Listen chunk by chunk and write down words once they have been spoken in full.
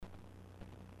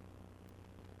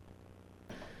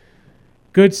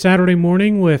Good Saturday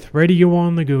morning with Radio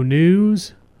on the Go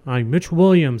News. I'm Mitch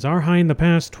Williams. Our high in the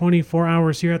past 24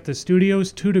 hours here at the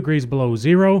studios, 2 degrees below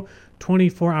zero.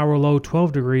 24-hour low,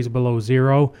 12 degrees below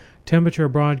zero. Temperature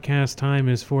broadcast time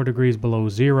is 4 degrees below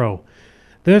zero.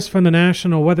 This from the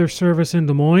National Weather Service in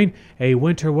Des Moines. A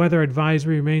winter weather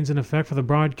advisory remains in effect for the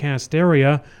broadcast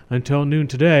area until noon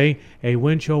today. A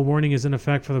wind chill warning is in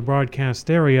effect for the broadcast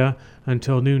area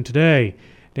until noon today.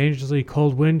 Dangerously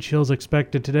cold wind chills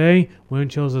expected today.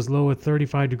 Wind chills as low as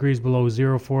 35 degrees below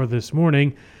zero for this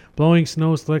morning. Blowing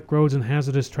snow, slick roads, and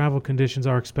hazardous travel conditions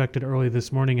are expected early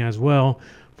this morning as well.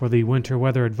 For the winter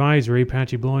weather advisory,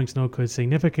 patchy blowing snow could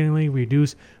significantly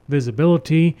reduce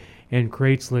visibility and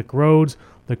create slick roads.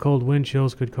 The cold wind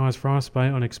chills could cause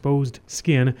frostbite on exposed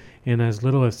skin in as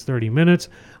little as 30 minutes.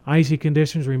 Icy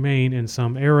conditions remain in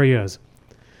some areas.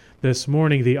 This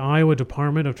morning, the Iowa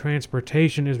Department of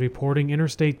Transportation is reporting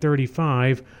Interstate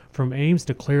 35 from Ames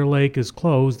to Clear Lake is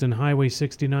closed and Highway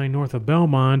 69 north of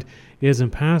Belmont is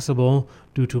impassable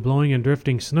due to blowing and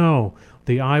drifting snow.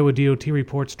 The Iowa DOT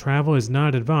reports travel is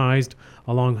not advised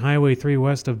along Highway 3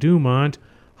 west of Dumont,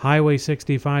 Highway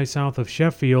 65 south of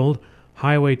Sheffield,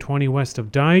 Highway 20 west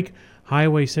of Dyke,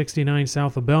 Highway 69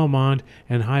 south of Belmont,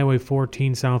 and Highway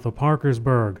 14 south of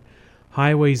Parkersburg.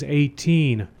 Highways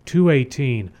 18,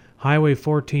 218, Highway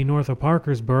 14 north of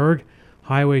Parkersburg,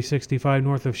 Highway 65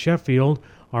 north of Sheffield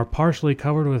are partially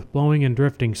covered with blowing and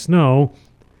drifting snow.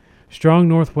 Strong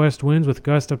northwest winds with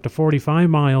gusts up to 45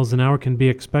 miles an hour can be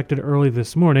expected early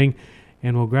this morning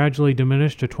and will gradually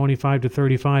diminish to 25 to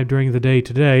 35 during the day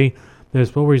today.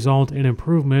 This will result in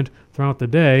improvement throughout the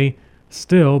day.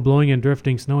 Still, blowing and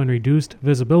drifting snow and reduced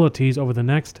visibilities over the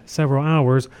next several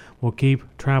hours will keep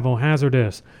travel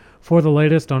hazardous. For the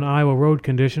latest on Iowa road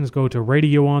conditions, go to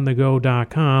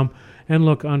radioonthego.com and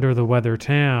look under the Weather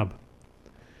tab.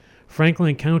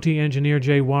 Franklin County Engineer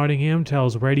Jay Waddingham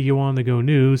tells Radio on the Go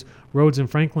News roads in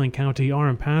Franklin County are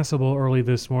impassable early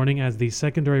this morning as the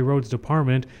Secondary Roads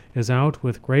Department is out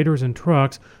with graders and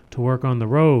trucks to work on the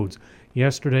roads.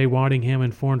 Yesterday, Waddingham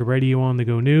informed Radio on the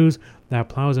Go News that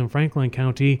plows in Franklin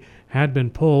County had been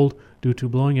pulled due to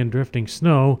blowing and drifting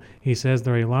snow. He says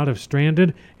there are a lot of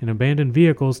stranded and abandoned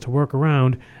vehicles to work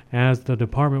around as the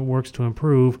department works to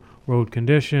improve road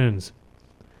conditions.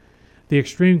 The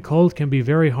extreme cold can be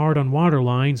very hard on water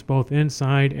lines, both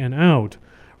inside and out.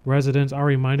 Residents are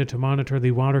reminded to monitor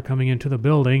the water coming into the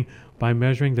building by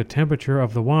measuring the temperature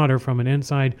of the water from an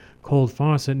inside cold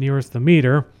faucet nearest the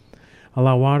meter.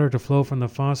 Allow water to flow from the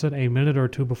faucet a minute or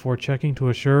two before checking to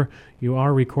assure you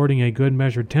are recording a good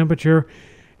measured temperature.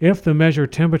 If the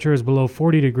measured temperature is below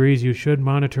 40 degrees, you should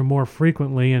monitor more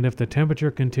frequently, and if the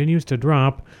temperature continues to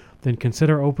drop, then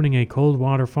consider opening a cold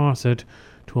water faucet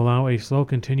to allow a slow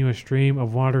continuous stream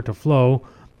of water to flow.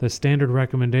 The standard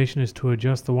recommendation is to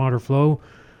adjust the water flow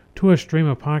to a stream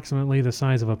approximately the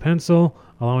size of a pencil.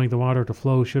 Allowing the water to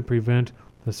flow should prevent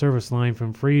the service line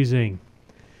from freezing.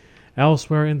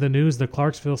 Elsewhere in the news, the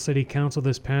Clarksville City Council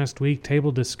this past week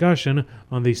tabled discussion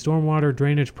on the stormwater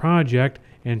drainage project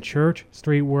and Church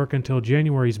Street work until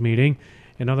January's meeting.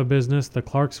 In other business, the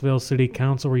Clarksville City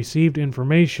Council received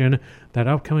information that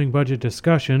upcoming budget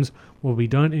discussions will be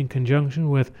done in conjunction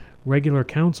with regular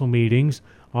council meetings,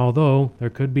 although there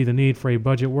could be the need for a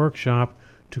budget workshop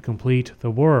to complete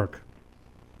the work.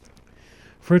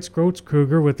 Fritz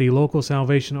Grotzkruger with the local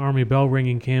Salvation Army bell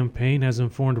ringing campaign has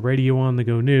informed Radio on the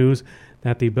Go News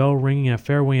that the bell ringing at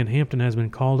Fairway in Hampton has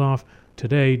been called off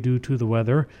today due to the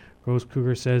weather.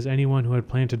 Grotzkruger says anyone who had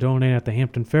planned to donate at the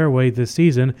Hampton Fairway this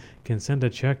season can send a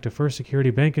check to First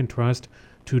Security Bank and Trust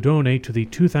to donate to the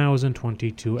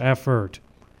 2022 effort.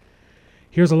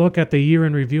 Here's a look at the year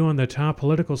in review on the top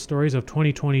political stories of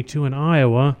 2022 in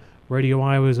Iowa. Radio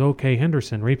Iowa's O.K.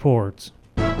 Henderson reports.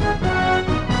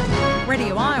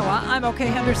 Radio Iowa, I'm O.K.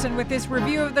 Henderson with this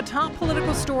review of the top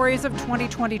political stories of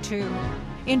 2022.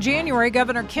 In January,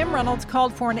 Governor Kim Reynolds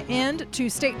called for an end to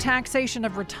state taxation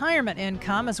of retirement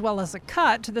income as well as a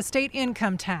cut to the state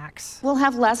income tax. We'll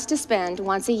have less to spend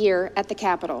once a year at the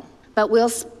Capitol, but we'll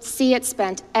see it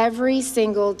spent every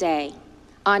single day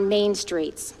on main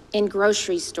streets, in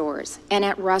grocery stores, and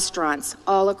at restaurants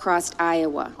all across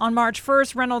Iowa. On March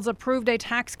 1st, Reynolds approved a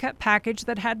tax cut package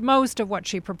that had most of what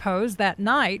she proposed. That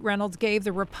night, Reynolds gave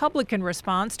the Republican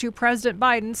response to President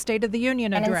Biden's State of the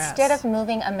Union address. And instead of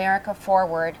moving America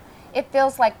forward, it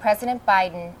feels like President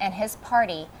Biden and his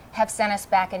party have sent us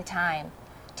back in time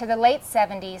to the late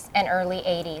 70s and early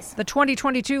 80s. The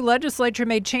 2022 legislature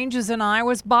made changes in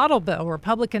Iowa's bottle bill.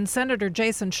 Republican Senator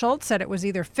Jason Schultz said it was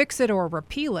either fix it or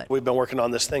repeal it. We've been working on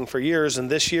this thing for years, and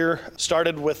this year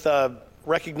started with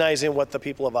recognizing what the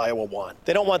people of Iowa want.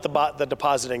 They don't want the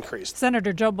deposit increased.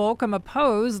 Senator Joe Bolcom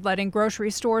opposed letting grocery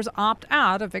stores opt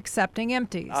out of accepting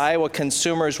empties. Iowa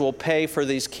consumers will pay for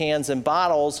these cans and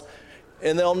bottles,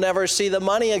 and they'll never see the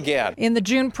money again. In the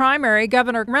June primary,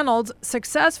 Governor Reynolds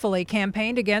successfully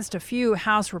campaigned against a few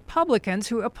House Republicans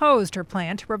who opposed her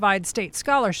plan to provide state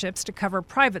scholarships to cover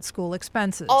private school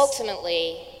expenses.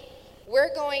 Ultimately,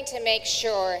 we're going to make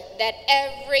sure that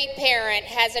every parent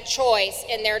has a choice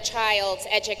in their child's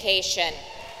education.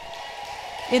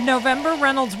 In November,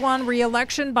 Reynolds won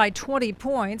re-election by 20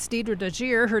 points. Deidre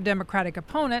DeGier, her Democratic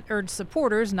opponent, urged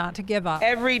supporters not to give up.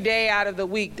 Every day out of the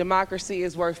week, democracy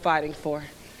is worth fighting for.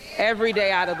 Every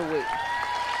day out of the week.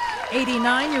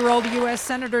 89-year-old U.S.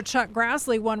 Senator Chuck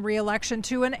Grassley won re-election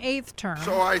to an 8th term.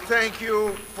 So I thank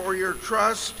you for your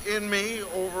trust in me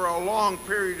over a long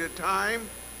period of time.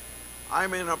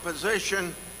 I'm in a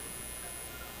position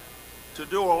to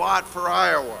do a lot for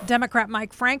Iowa. Democrat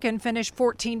Mike Franken finished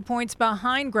 14 points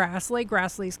behind Grassley,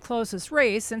 Grassley's closest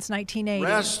race since 1980.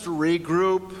 Rest,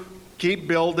 regroup, keep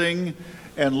building,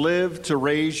 and live to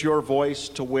raise your voice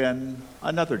to win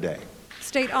another day.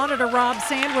 State Auditor Rob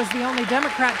Sand was the only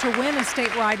Democrat to win a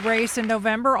statewide race in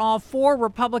November. All 4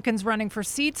 Republicans running for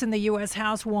seats in the U.S.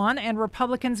 House won, and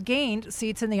Republicans gained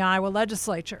seats in the Iowa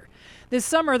legislature. This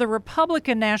summer, the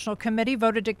Republican National Committee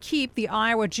voted to keep the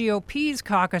Iowa GOP's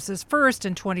caucuses first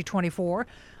in 2024.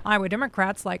 Iowa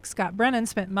Democrats like Scott Brennan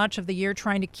spent much of the year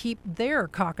trying to keep their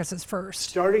caucuses first.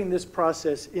 Starting this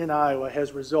process in Iowa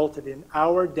has resulted in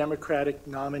our Democratic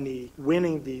nominee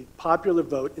winning the popular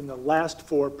vote in the last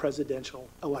 4 presidential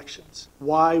elections.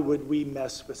 Why would we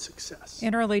mess with success?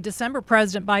 In early December,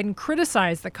 President Biden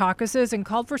criticized the caucuses and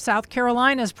called for South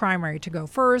Carolina's primary to go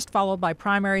first, followed by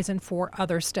primaries in 4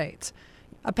 other states.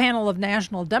 A panel of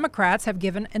national Democrats have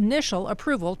given initial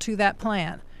approval to that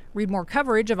plan. Read more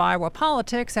coverage of Iowa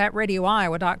politics at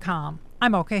radioiowa.com.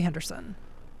 I'm OK Henderson.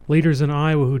 Leaders in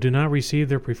Iowa who did not receive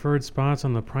their preferred spots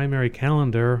on the primary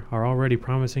calendar are already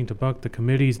promising to buck the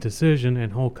committee's decision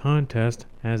and hold contest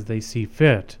as they see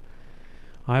fit.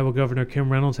 Iowa Governor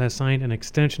Kim Reynolds has signed an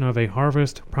extension of a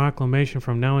harvest proclamation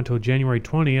from now until January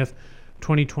 20th,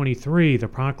 2023. The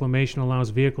proclamation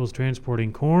allows vehicles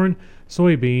transporting corn,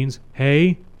 soybeans,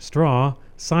 hay, straw,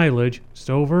 silage,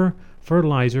 stover,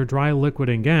 fertilizer, dry liquid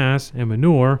and gas, and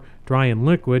manure, dry and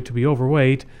liquid, to be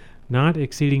overweight, not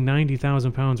exceeding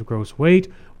 90,000 pounds of gross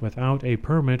weight, without a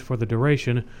permit for the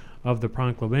duration of the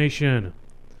proclamation.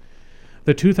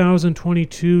 The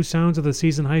 2022 Sounds of the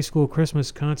Season High School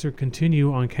Christmas Concert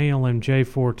continue on KLMJ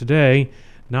for today.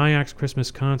 Nyack's Christmas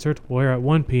Concert will air at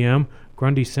 1 p.m.,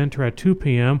 Grundy Center at 2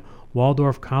 p.m.,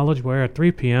 Waldorf College will air at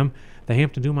 3 p.m., the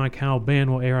Hampton Dumont Cow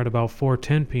Band will air at about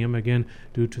 4:10 p.m., again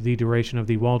due to the duration of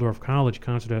the Waldorf College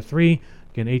concert at 3.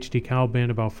 Again, HD Cow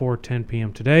Band about 4:10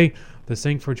 p.m. today. The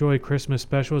Sing for Joy Christmas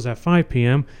Special is at 5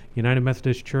 p.m. United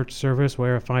Methodist Church service will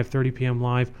air at 5:30 p.m.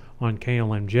 live on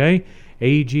KLMJ.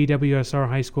 AEG WSR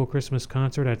High School Christmas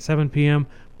Concert at 7 p.m.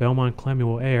 Belmont Clemmy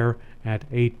will air at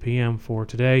 8 p.m. for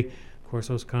today. Of course,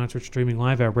 those concerts streaming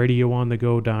live at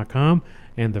RadioOnTheGo.com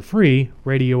and the free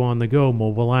Radio on the Go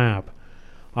mobile app.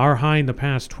 Our high in the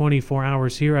past 24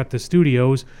 hours here at the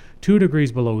studios, 2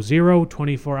 degrees below zero,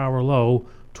 24-hour low,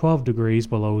 12 degrees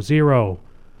below zero.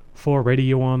 For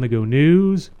Radio on the Go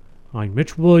News, I'm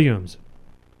Mitch Williams.